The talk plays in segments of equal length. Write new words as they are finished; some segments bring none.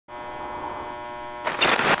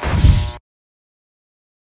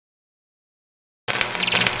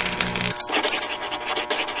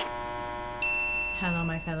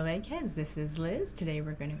Hello eggheads, this is Liz. Today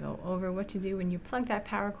we're going to go over what to do when you plug that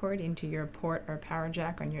power cord into your port or power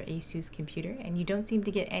jack on your Asus computer and you don't seem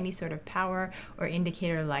to get any sort of power or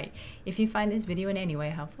indicator light. If you find this video in any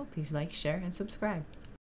way helpful, please like, share, and subscribe.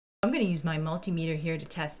 I'm going to use my multimeter here to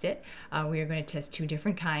test it. We are going to test two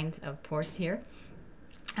different kinds of ports here.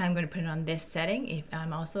 I'm going to put it on this setting.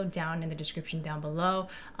 I'm also down in the description down below.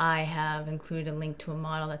 I have included a link to a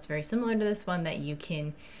model that's very similar to this one that you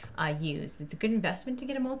can use. It's a good investment to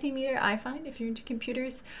get a multimeter, I find, if you're into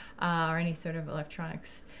computers or any sort of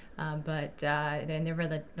electronics, but then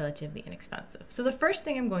they're relatively inexpensive. So the first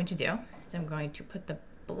thing I'm going to do is I'm going to put the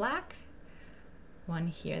black one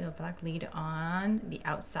here, the black lead, on the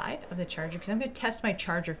outside of the charger, because I'm going to test my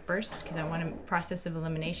charger first because I want a process of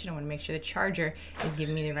elimination. I want to make sure the charger is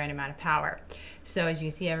giving me the right amount of power. So as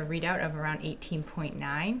you can see, I have a readout of around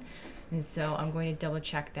 18.9, and so I'm going to double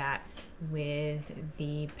check that with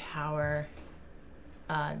the power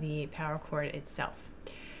cord itself.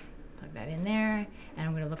 Plug that in there, and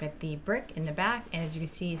I'm going to look at the brick in the back, and as you can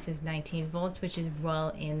see, it says 19 volts, which is well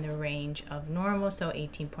in the range of normal, so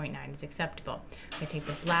 18.9 is acceptable. I'm going to take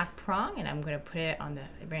the black prong and I'm going to put it on the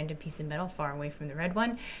random piece of metal far away from the red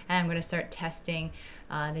one, and I'm going to start testing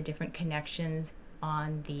the different connections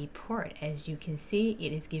on the port. As you can see,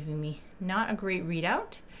 it is giving me not a great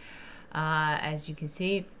readout, as you can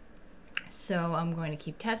see, so I'm going to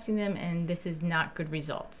keep testing them, and this is not good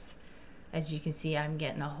results. As you can see, I'm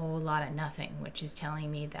getting a whole lot of nothing, which is telling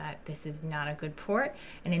me that this is not a good port.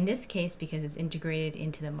 And in this case, because it's integrated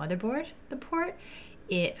into the motherboard, the port,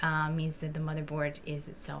 it means that the motherboard is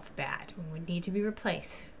itself bad and would need to be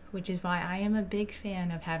replaced, which is why I am a big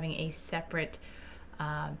fan of having a separate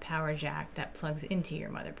power jack that plugs into your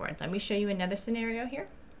motherboard. Let me show you another scenario here.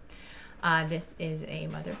 This is a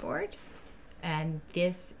motherboard, and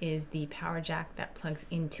this is the power jack that plugs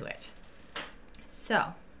into it.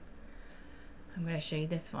 So I'm going to show you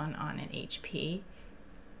this one on an HP.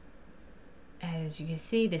 As you can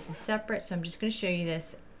see, this is separate, so I'm just going to show you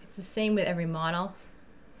this. It's the same with every model.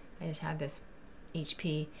 I just have this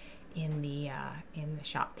HP in the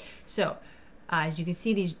shop. So as you can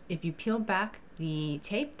see, these, if you peel back the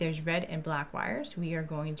tape, there's red and black wires. We are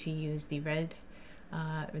going to use the red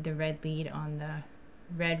lead on the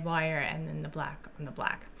red wire and then the black on the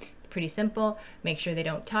black. Pretty simple. Make sure they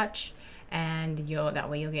don't touch, and that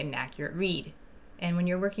way you'll get an accurate read. And when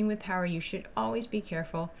you're working with power, you should always be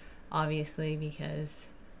careful, obviously, because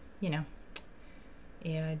you don't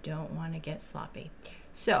want to get sloppy.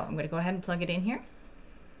 So I'm going to go ahead and plug it in here,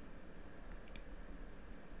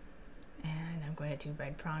 and I'm going to do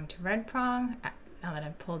red prong to red prong. Now that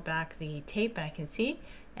I've pulled back the tape, I can see,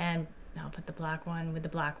 and I'll put the black one with the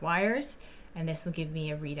black wires, and this will give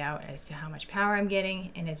me a readout as to how much power I'm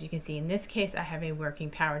getting. And as you can see, in this case, I have a working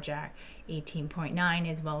power jack.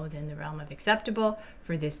 18.9 is well within the realm of acceptable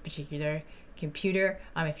for this particular computer.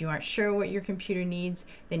 If you aren't sure what your computer needs,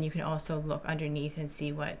 then you can also look underneath and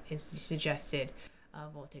see what is suggested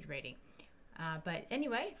voltage rating. But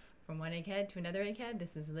anyway, from one egghead to another egghead,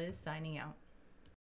 this is Liz signing out.